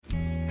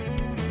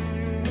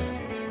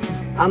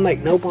I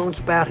make no bones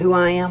about who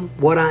I am,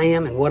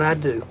 and what I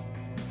do.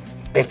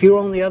 If you're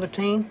on the other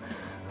team,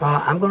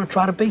 I'm going to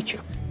try to beat you.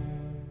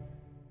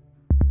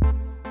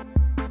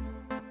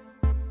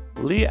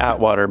 Lee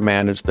Atwater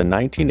managed the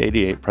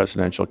 1988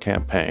 presidential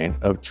campaign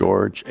of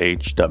George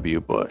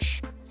H.W.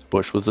 Bush.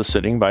 Bush was the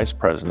sitting vice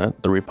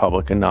president, the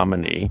Republican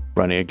nominee,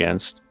 running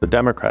against the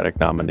Democratic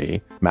nominee,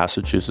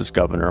 Massachusetts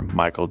Governor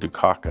Michael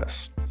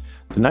Dukakis.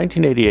 The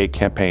 1988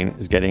 campaign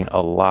is getting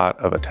a lot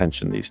of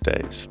attention these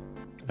days.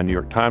 A New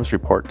York Times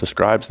report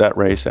describes that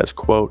race as,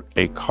 quote,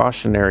 a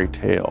cautionary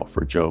tale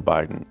for Joe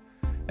Biden,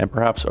 and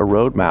perhaps a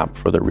roadmap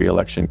for the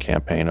re-election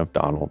campaign of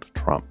Donald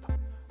Trump.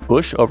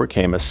 Bush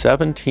overcame a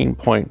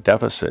 17-point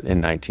deficit in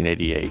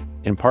 1988,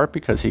 in part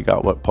because he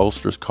got what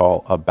pollsters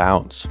call a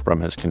bounce from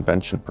his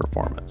convention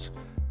performance.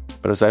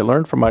 But as I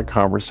learned from my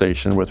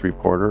conversation with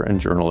reporter and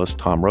journalist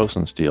Tom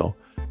Rosenstiel,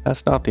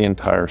 that's not the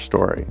entire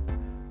story.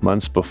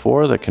 Months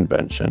before the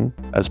convention,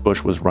 as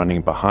Bush was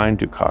running behind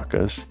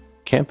Dukakis,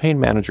 campaign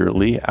manager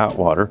Lee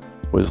Atwater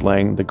was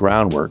laying the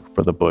groundwork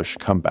for the Bush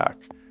comeback.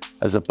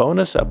 As a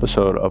bonus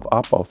episode of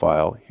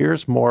Oppo-File,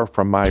 here's more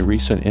from my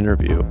recent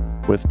interview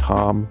with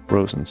Tom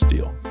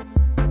Rosenstiel.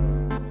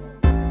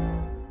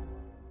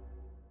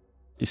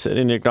 You said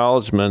in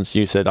acknowledgments,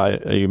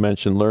 you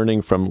mentioned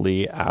learning from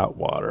Lee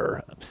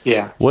Atwater.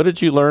 Yeah. What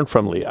did you learn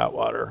from Lee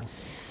Atwater?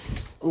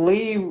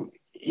 Lee,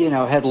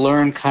 had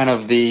learned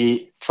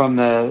from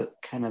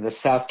the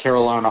South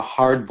Carolina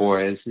hard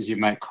boys, as you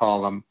might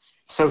call them.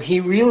 So he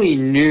really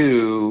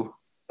knew,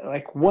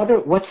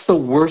 what's the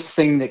worst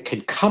thing that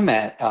could come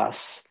at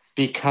us,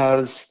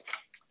 because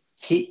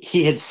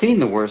he had seen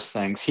the worst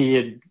things. He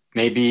had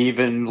maybe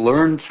even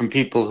learned from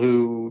people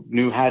who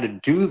knew how to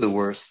do the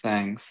worst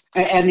things.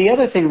 And the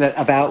other thing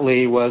about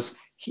Lee was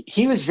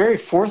he was very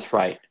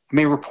forthright. I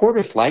mean,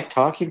 reporters liked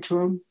talking to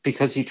him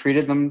because he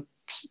treated them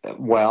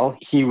well.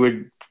 He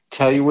would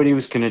tell you what he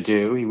was going to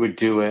do. He would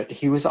do it.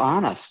 He was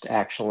honest,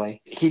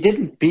 actually. He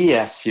didn't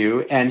BS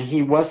you, and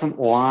he wasn't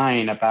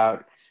lying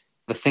about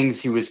the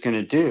things he was going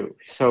to do.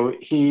 So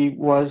he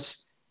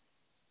was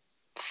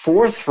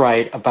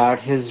forthright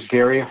about his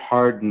very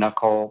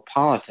hard-knuckle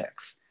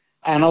politics.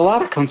 And a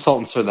lot of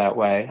consultants are that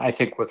way, I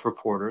think, with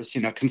reporters.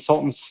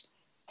 Consultants,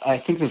 I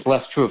think there's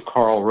less true of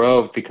Karl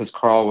Rove because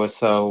Karl was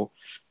so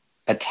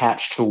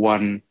attached to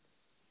one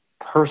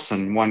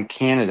person, one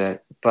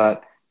candidate.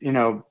 But,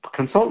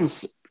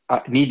 consultants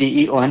need to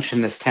eat lunch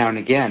in this town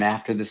again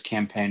after this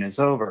campaign is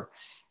over.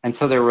 And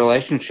so their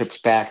relationships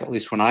back, at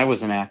least when I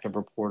was an active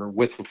reporter,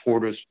 with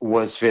reporters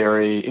was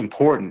very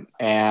important.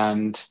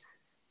 And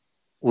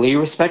Lee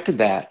respected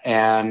that.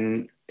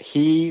 And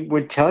he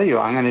would tell you,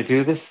 I'm going to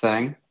do this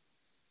thing.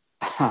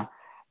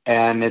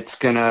 And it's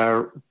going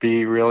to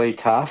be really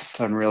tough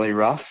and really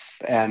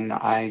rough. And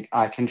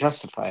I can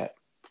justify it.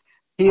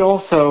 He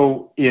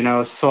also,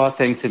 saw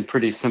things in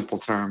pretty simple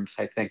terms,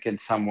 I think, in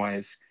some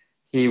ways.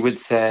 He would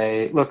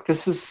say, look,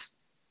 this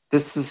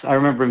is, I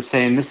remember him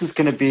saying, this is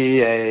going to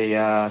be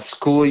a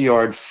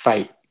schoolyard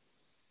fight.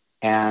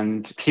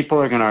 And people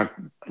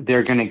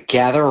they're going to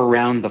gather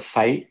around the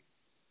fight,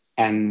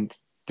 and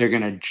they're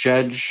going to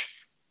judge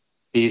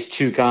these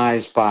two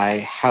guys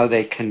by how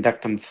they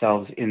conduct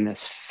themselves in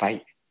this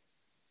fight.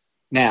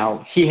 Now,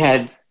 he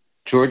had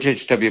George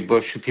H.W.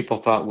 Bush, who people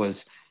thought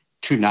was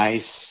too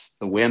nice,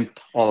 the wimp,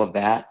 all of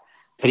that.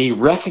 But he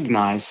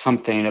recognized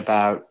something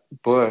about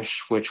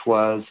Bush, which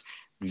was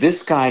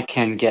this guy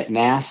can get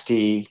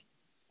nasty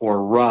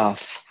or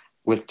rough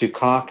with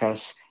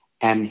Dukakis,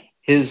 and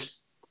his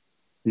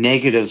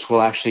negatives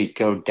will actually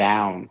go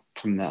down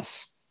from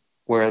this.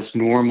 Whereas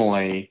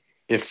normally,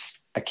 if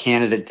a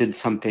candidate did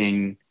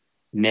something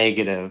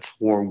negative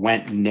or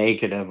went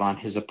negative on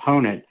his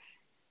opponent,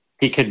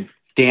 he could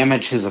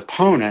damage his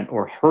opponent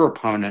or her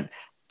opponent,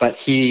 but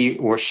he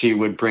or she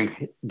would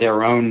bring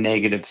their own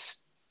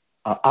negatives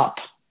up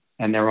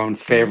and their own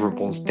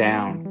favorables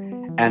down.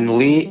 And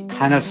Lee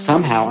kind of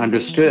somehow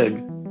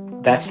understood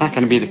that's not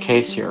going to be the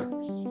case here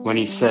when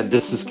he said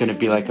this is going to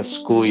be like a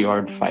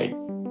schoolyard fight.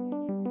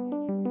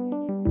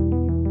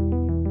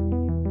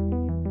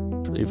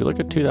 If you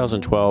look at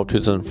 2012,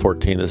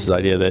 2014, this is the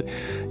idea that,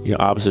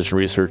 opposition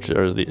research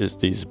is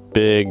these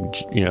big,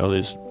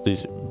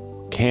 these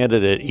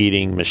candidate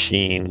eating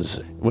machines.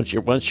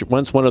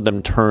 Once one of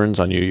them turns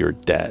on you, you're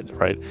dead,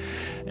 right?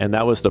 And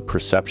that was the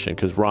perception,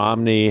 because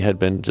Romney had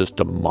been just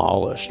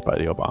demolished by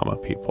the Obama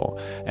people.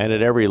 And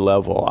at every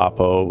level,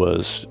 Oppo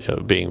was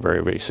being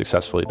very, very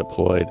successfully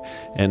deployed.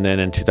 And then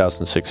in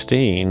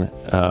 2016,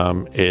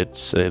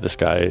 this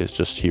guy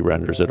he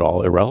renders it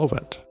all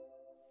irrelevant.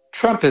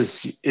 Trump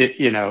is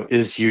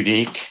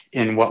unique.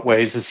 In what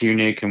ways is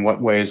unique? In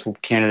what ways will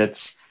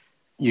candidates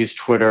use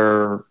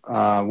Twitter?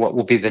 What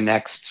will be the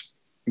next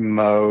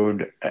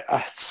mode?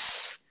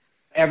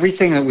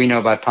 Everything that we know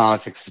about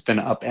politics has been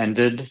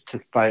upended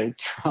by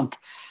Trump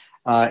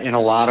in a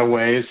lot of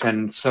ways.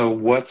 And so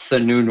what's the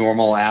new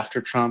normal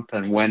after Trump,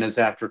 and when is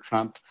after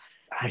Trump?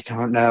 I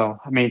don't know.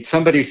 I mean,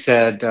 somebody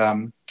said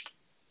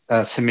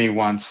to me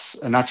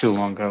once, not too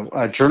long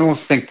ago,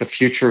 journalists think the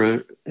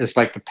future is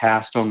like the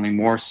past, only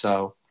more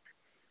so.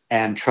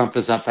 and Trump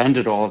has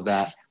upended all of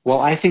that. Well,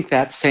 I think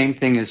that same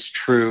thing is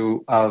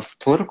true of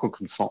political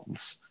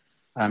consultants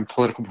and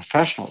political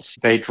professionals.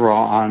 They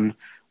draw on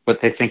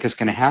what they think is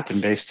going to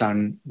happen based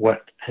on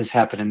what has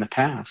happened in the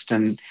past.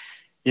 And,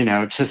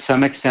 to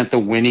some extent, the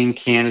winning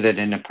candidate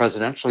in a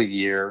presidential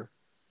year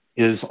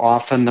is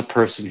often the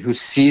person who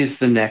sees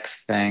the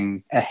next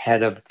thing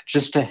ahead of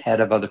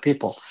other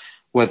people,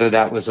 whether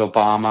that was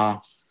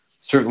Obama,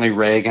 certainly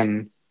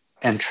Reagan,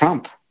 and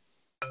Trump.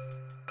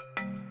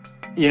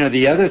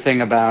 The other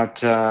thing about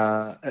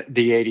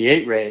the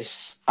 88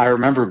 race, I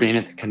remember being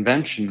at the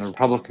convention, the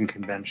Republican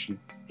convention.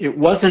 It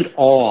wasn't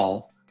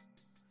all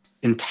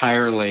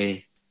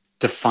entirely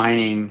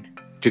defining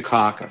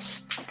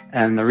Dukakis.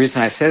 And the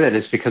reason I say that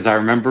is because I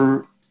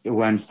remember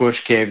when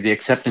Bush gave the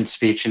acceptance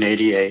speech in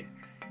 88,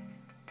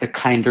 the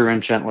kinder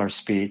and gentler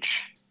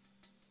speech.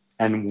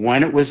 And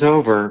when it was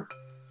over,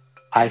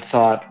 I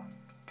thought,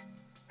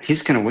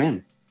 he's going to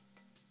win.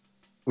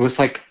 It was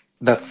like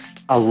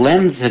a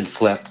lens had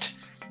flipped,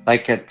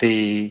 like at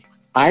the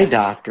eye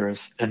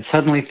doctors, and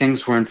suddenly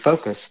things were in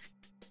focus.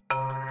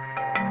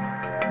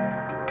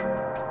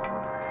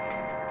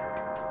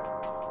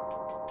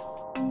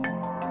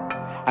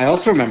 I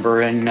also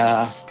remember in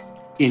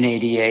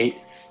 88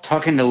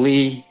 talking to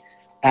Lee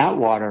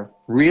Atwater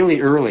really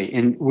early.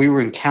 And we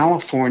were in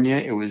California.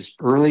 It was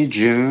early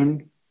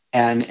June.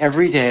 And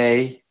every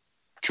day,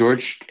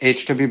 George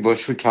H.W.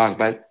 Bush would talk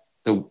about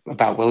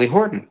Willie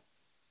Horton.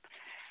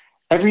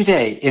 Every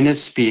day in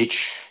his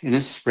speech, in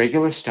his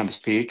regular stump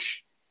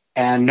speech,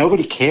 and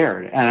nobody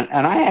cared. And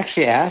I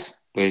actually asked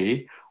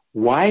Lee,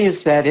 why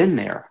is that in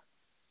there?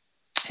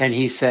 And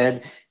he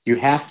said, you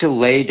have to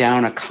lay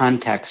down a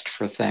context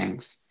for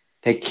things.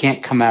 They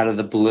can't come out of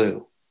the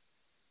blue.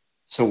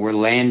 So we're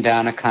laying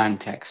down a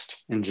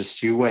context, and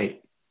just you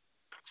wait.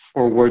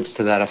 Or words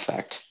to that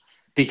effect.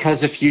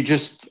 Because if you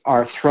just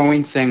are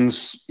throwing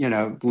things,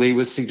 Lee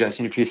was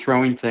suggesting, if you're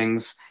throwing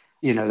things,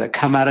 that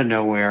come out of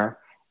nowhere,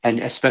 and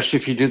especially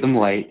if you do them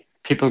late,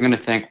 people are going to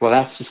think, well,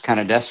 that's just kind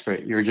of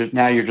desperate. You're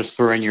just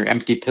throwing your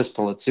empty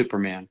pistol at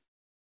Superman.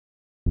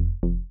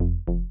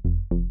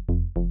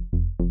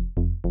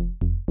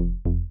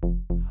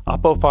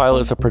 Apophile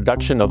is a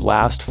production of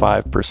Last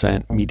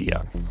 5%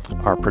 Media.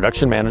 Our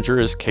production manager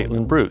is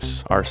Caitlin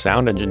Bruce. Our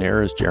sound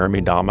engineer is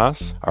Jeremy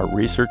Damas. Our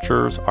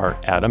researchers are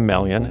Adam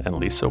Melian and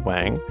Lisa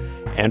Wang.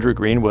 Andrew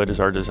Greenwood is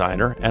our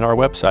designer, and our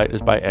website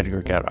is by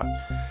Edgar Guerra.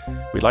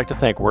 We'd like to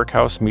thank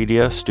Workhouse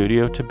Media,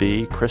 Studio To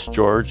Be, Chris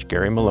George,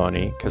 Gary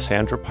Maloney,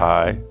 Cassandra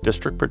Pai,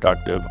 District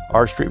Productive,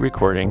 R Street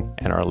Recording,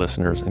 and our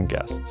listeners and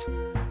guests.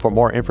 For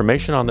more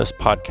information on this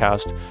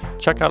podcast,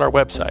 check out our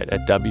website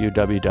at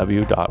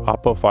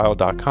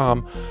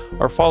www.apophile.com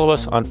or follow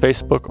us on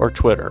Facebook or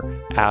Twitter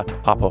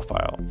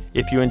 @Apophile.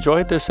 If you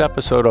enjoyed this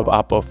episode of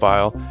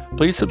Apophile,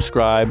 please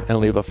subscribe and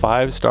leave a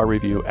 5-star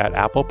review at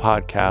Apple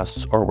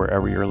Podcasts or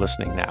wherever you're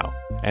listening now,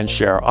 and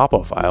share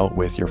Apophile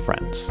with your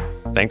friends.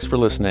 Thanks for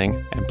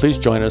listening, and please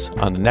join us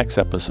on the next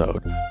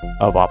episode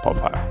of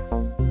Apophile.